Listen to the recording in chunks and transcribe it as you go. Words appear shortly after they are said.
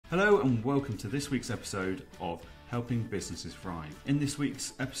Hello and welcome to this week's episode of Helping Businesses Thrive. In this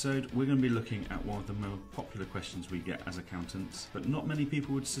week's episode, we're going to be looking at one of the more popular questions we get as accountants, but not many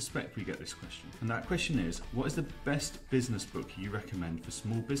people would suspect we get this question. And that question is, what is the best business book you recommend for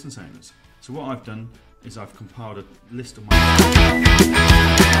small business owners? So what I've done is I've compiled a list of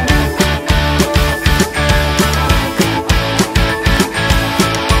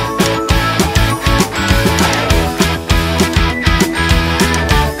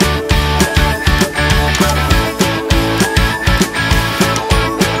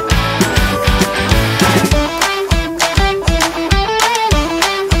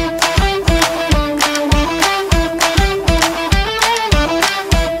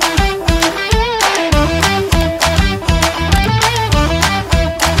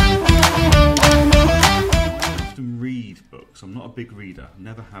I'm not a big reader,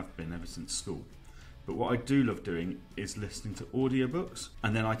 never have been ever since school. But what I do love doing is listening to audiobooks,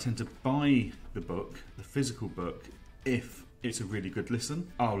 and then I tend to buy the book, the physical book, if it's a really good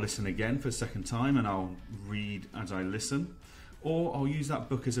listen. I'll listen again for a second time and I'll read as I listen. Or I'll use that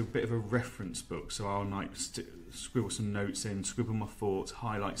book as a bit of a reference book, so I'll like scribble some notes in, scribble my thoughts,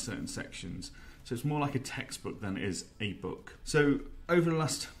 highlight certain sections. So it's more like a textbook than it is a book. So over the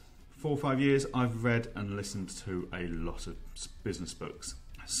last 4 or 5 years, I've read and listened to a lot of business books.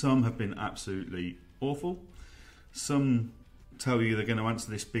 Some have been absolutely awful. Some tell you they're going to answer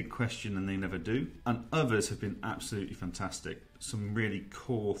this big question and they never do. And others have been absolutely fantastic. Some really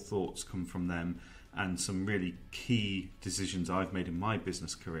core thoughts come from them and some really key decisions I've made in my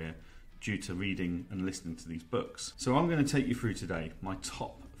business career due to reading and listening to these books. So I'm going to take you through today my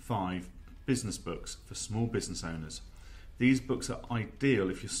top 5 business books for small business owners. These books are ideal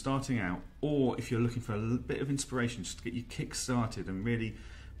if you're starting out or if you're looking for a bit of inspiration just to get you kick-started and really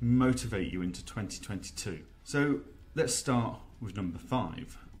motivate you into 2022. So let's start with number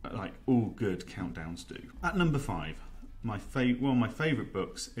 5, like all good countdowns do. At number 5, one of my favourite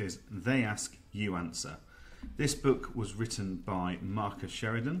books is They Ask, You Answer. This book was written by Marcus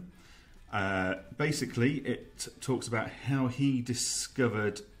Sheridan. Basically, it talks about how he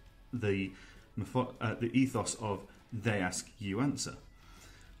discovered the ethos of They Ask, You Answer.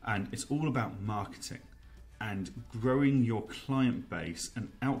 And it's all about marketing and growing your client base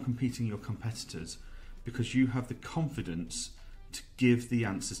and outcompeting your competitors because you have the confidence to give the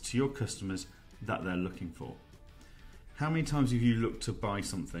answers to your customers that they're looking for. How many times have you looked to buy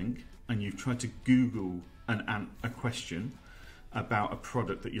something and you've tried to Google a question about a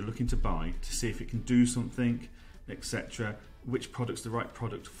product that you're looking to buy to see if it can do something, etc., which product's the right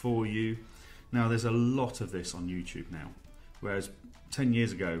product for you? Now, there's a lot of this on YouTube now, whereas 10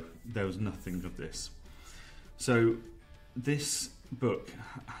 years ago, there was nothing of this. So this book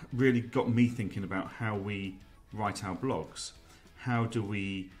really got me thinking about how we write our blogs. How do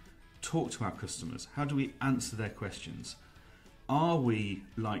we talk to our customers? How do we answer their questions? Are we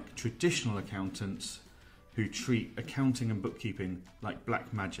like traditional accountants who treat accounting and bookkeeping like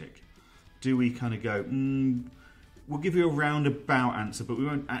black magic? Do we kind of go, we'll give you a roundabout answer, but we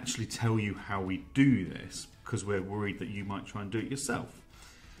won't actually tell you how we do this because we're worried that you might try and do it yourself.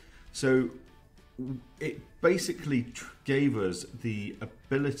 So it basically gave us the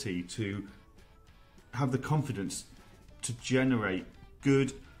ability to have the confidence to generate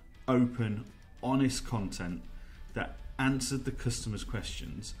good, open, honest content that answered the customer's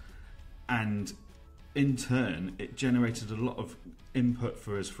questions, and in turn it generated a lot of input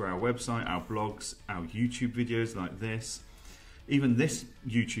for us for our website, our blogs, our YouTube videos like this. Even this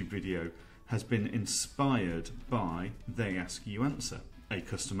YouTube video has been inspired by They Ask, You Answer. A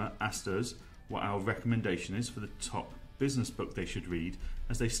customer asked us what our recommendation is for the top business book they should read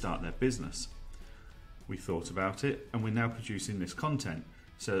as they start their business. We thought about it and we're now producing this content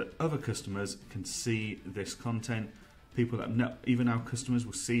so that other customers can see this content. People that know, even our customers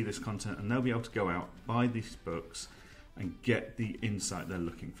will see this content and they'll be able to go out, buy these books and get the insight they're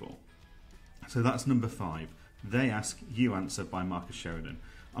looking for. So that's number 5, They Ask, You Answer by Marcus Sheridan.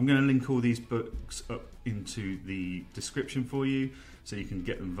 I'm going to link all these books up into the description for you so you can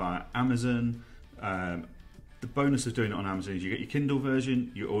get them via Amazon. The bonus of doing it on Amazon is you get your Kindle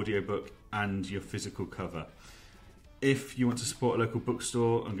version, your audiobook and your physical cover. If you want to support a local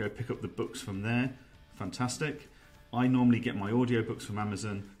bookstore and go pick up the books from there, fantastic. I normally get my audiobooks from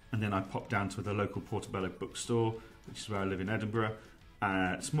Amazon and then I pop down to the local Portobello bookstore, which is where I live in Edinburgh.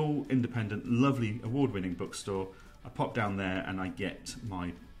 Small, independent, lovely, award-winning bookstore. I pop down there and I get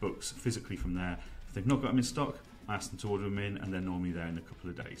my books physically from there. If they've not got them in stock, I ask them to order them in and they're normally there in a couple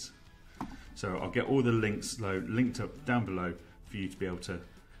of days. So I'll get all the links linked up down below for you to be able to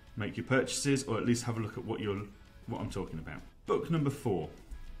make your purchases, or at least have a look at what I'm talking about. Book number 4.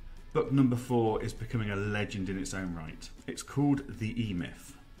 Book number 4 is becoming a legend in its own right. It's called The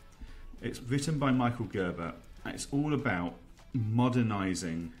Emyth. It's written by Michael Gerber, and it's all about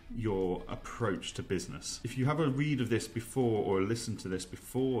modernizing your approach to business. If you have a read of this before or listen to this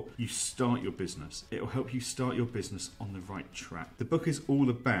before you start your business, it will help you start your business on the right track. The book is all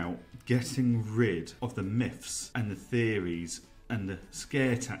about getting rid of the myths and the theories and the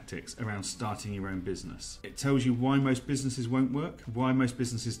scare tactics around starting your own business. It tells you why most businesses won't work, why most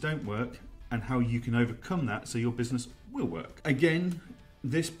businesses don't work, and how you can overcome that so your business will work. Again,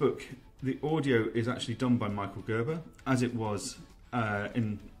 this book, the audio is actually done by Michael Gerber, as it was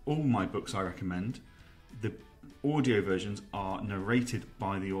in all my books I recommend. The audio versions are narrated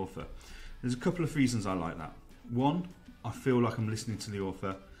by the author. There's a couple of reasons I like that. One, I feel like I'm listening to the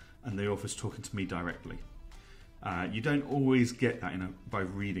author and the author's talking to me directly. You don't always get that by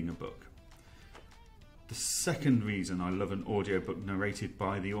reading a book. The second reason I love an audiobook narrated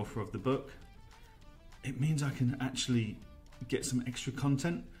by the author of the book, it means I can actually get some extra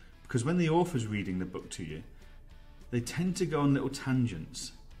content. Because when the author's reading the book to you, they tend to go on little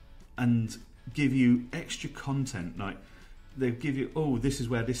tangents and give you extra content. Like they give you, oh, this is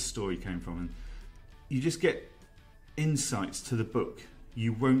where this story came from. And you just get insights to the book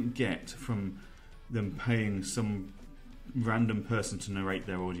you won't get from them paying some random person to narrate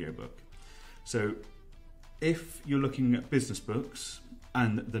their audiobook. So if you're looking at business books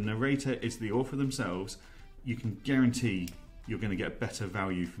and the narrator is the author themselves, you can guarantee you're going to get better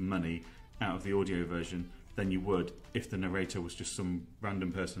value for money out of the audio version than you would if the narrator was just some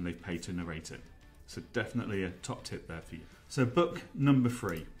random person they've paid to narrate it. So definitely a top tip there for you. So book number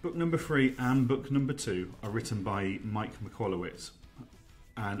 3. Book number 3 and book number 2 are written by Mike Michalowicz.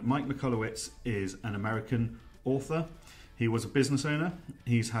 And Mike Michalowicz is an American author. He was a business owner.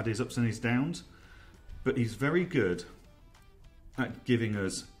 He's had his ups and his downs, but he's very good at giving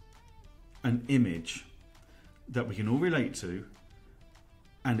us an image that we can all relate to,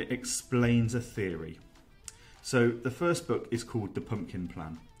 and it explains a theory. So the first book is called The Pumpkin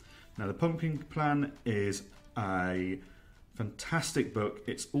Plan. Now the Pumpkin Plan is a fantastic book.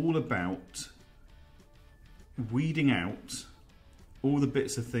 It's all about weeding out all the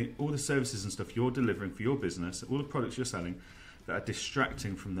bits of all the services and stuff you're delivering for your business, all the products you're selling that are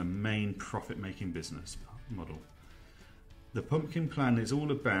distracting from the main profit-making business model. The Pumpkin Plan is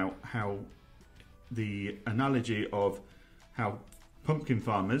all about how the analogy of how pumpkin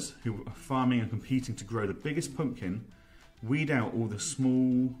farmers who are farming and competing to grow the biggest pumpkin weed out all the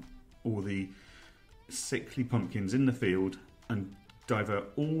small, all the sickly pumpkins in the field and divert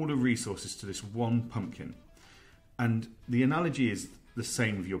all the resources to this one pumpkin. And the analogy is the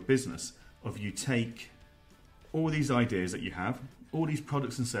same with your business, of you take all these ideas that you have, all these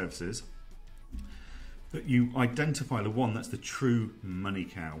products and services, but you identify the one that's the true money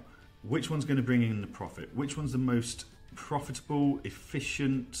cow. Which one's going to bring in the profit? Which one's the most profitable,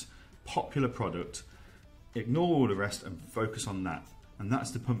 efficient, popular product? Ignore all the rest and focus on that. And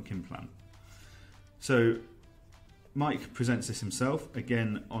that's the Pumpkin Plan. So Mike presents this himself,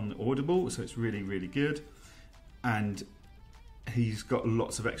 again on Audible, so it's really, really good. And he's got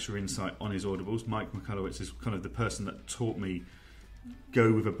lots of extra insight on his Audibles. Mike Michalowicz is kind of the person that taught me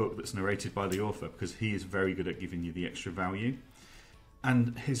go with a book that's narrated by the author, because he is very good at giving you the extra value.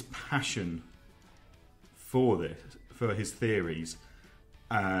 And his passion for this, for his theories,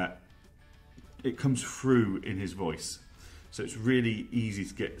 it comes through in his voice. So it's really easy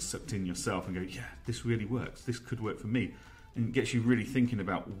to get sucked in yourself and go, yeah, this really works. This could work for me. And it gets you really thinking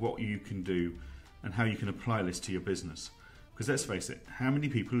about what you can do and how you can apply this to your business. Because let's face it, how many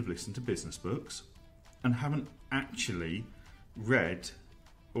people have listened to business books and haven't actually read,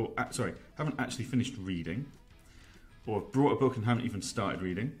 or haven't actually finished reading, or have brought a book and haven't even started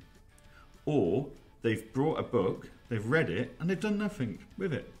reading, or they've brought a book, they've read it, and they've done nothing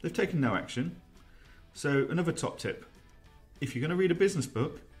with it. They've taken no action. So another top tip, if you're going to read a business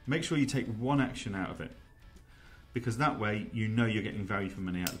book, make sure you take one action out of it, because that way you know you're getting value for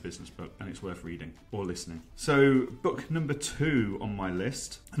money out of the business book and it's worth reading or listening. So book number 2 on my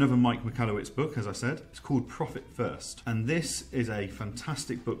list, another Mike Michalowicz book, as I said, it's called Profit First. And this is a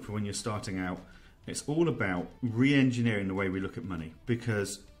fantastic book for when you're starting out. It's all about re-engineering the way we look at money,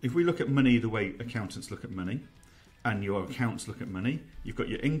 because if we look at money the way accountants look at money and your accounts look at money, you've got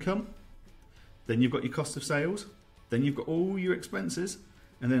your income, then you've got your cost of sales, then you've got all your expenses,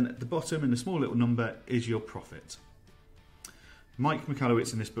 and then at the bottom in the small little number is your profit. Mike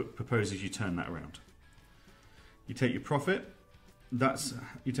Michalowicz in this book proposes you turn that around. You take your profit,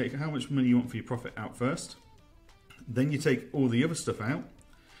 you take how much money you want for your profit out first, then you take all the other stuff out,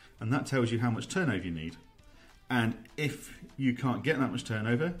 and that tells you how much turnover you need. And if you can't get that much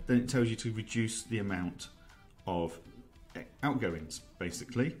turnover, then it tells you to reduce the amount of outgoings,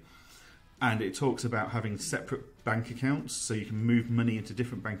 basically. And it talks about having separate bank accounts, so you can move money into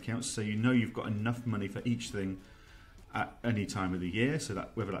different bank accounts, so you know you've got enough money for each thing at any time of the year. So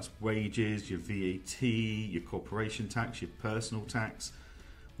that whether that's wages, your VAT, your corporation tax, your personal tax,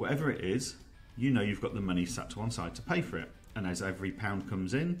 whatever it is, you know you've got the money sat to one side to pay for it. And as every pound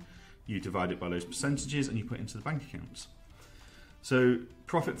comes in, you divide it by those percentages and you put it into the bank accounts. So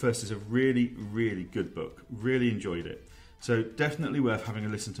Profit First is a really, really good book. Really enjoyed it. So definitely worth having a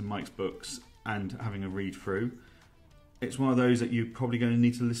listen to Mike's books and having a read through. It's one of those that you're probably going to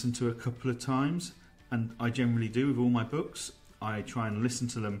need to listen to a couple of times, and I generally do with all my books. I try and listen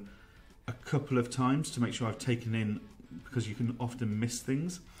to them a couple of times to make sure I've taken in, because you can often miss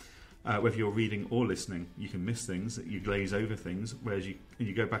things. Whether you're reading or listening, you can miss things, you glaze over things, whereas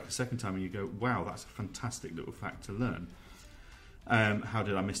you go back a second time and you go, wow, that's a fantastic little fact to learn. How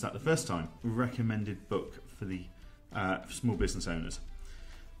did I miss that the first time? Recommended book for the small business owners.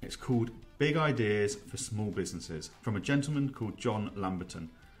 It's called Big Ideas for Small Businesses, from a gentleman called John Lamberton.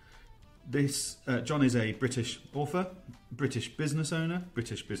 This John is a British author, British business owner,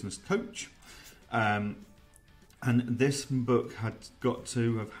 British business coach, and this book had got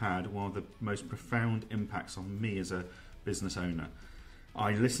to have had one of the most profound impacts on me as a business owner.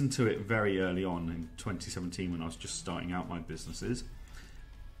 I listened to it very early on in 2017 when I was just starting out my businesses,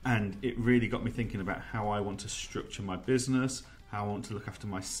 and it really got me thinking about how I want to structure my business, how I want to look after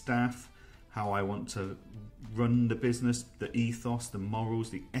my staff, how I want to run the business, the ethos, the morals,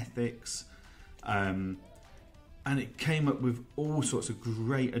 the ethics, and it came up with all sorts of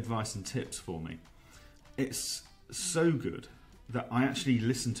great advice and tips for me. It's so good that I actually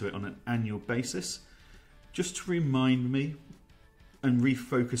listen to it on an annual basis, just to remind me and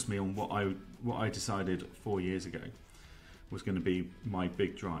refocus me on what I decided 4 years ago was going to be my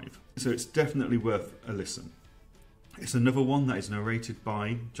big drive. So it's definitely worth a listen. It's another one that is narrated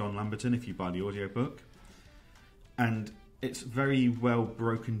by John Lamberton if you buy the audiobook, and it's very well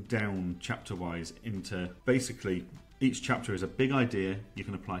broken down chapter-wise into, basically each chapter is a big idea you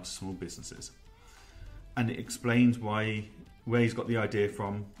can apply to small businesses. And it explains where he's got the idea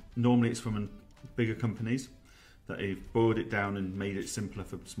from. Normally it's from bigger companies that they've boiled it down and made it simpler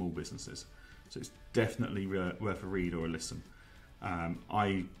for small businesses. So it's definitely worth a read or a listen.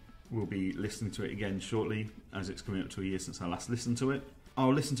 I will be listening to it again shortly, as it's coming up to a year since I last listened to it.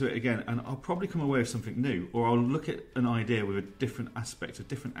 I'll listen to it again and I'll probably come away with something new, or I'll look at an idea with a different aspect, a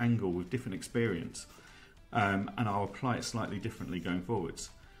different angle, with different experience, and I'll apply it slightly differently going forwards.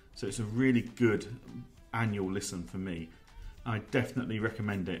 So it's a really good annual listen for me. I definitely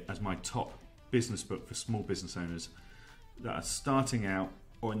recommend it as my top business book for small business owners that are starting out,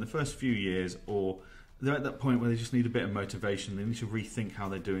 or in the first few years, or they're at that point where they just need a bit of motivation. They need to rethink how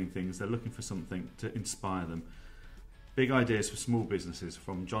they're doing things. They're looking for something to inspire them. Big Ideas for Small Businesses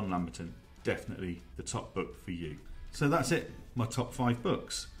from John Lamberton, definitely the top book for you. So that's it, my top 5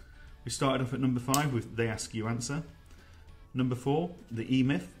 books. We started off at number 5 with They Ask You Answer. Number 4, The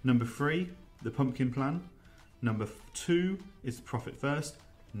emyth. Number 3, The Pumpkin Plan. Number 2 is Profit First.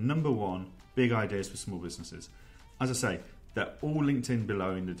 Number 1, Big Ideas for Small Businesses. As I say, they're all linked in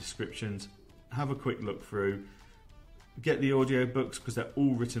below in the descriptions. Have a quick look through. Get the audiobooks because they're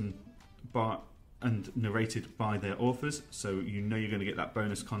all written by and narrated by their authors, so you know you're going to get that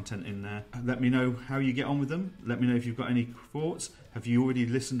bonus content in there. Let me know how you get on with them. Let me know if you've got any thoughts. Have you already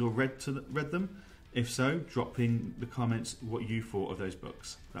listened or read them? If so, drop in the comments what you thought of those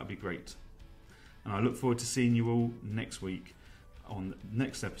books. That'd be great. And I look forward to seeing you all next week on the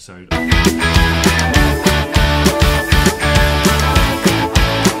next episode.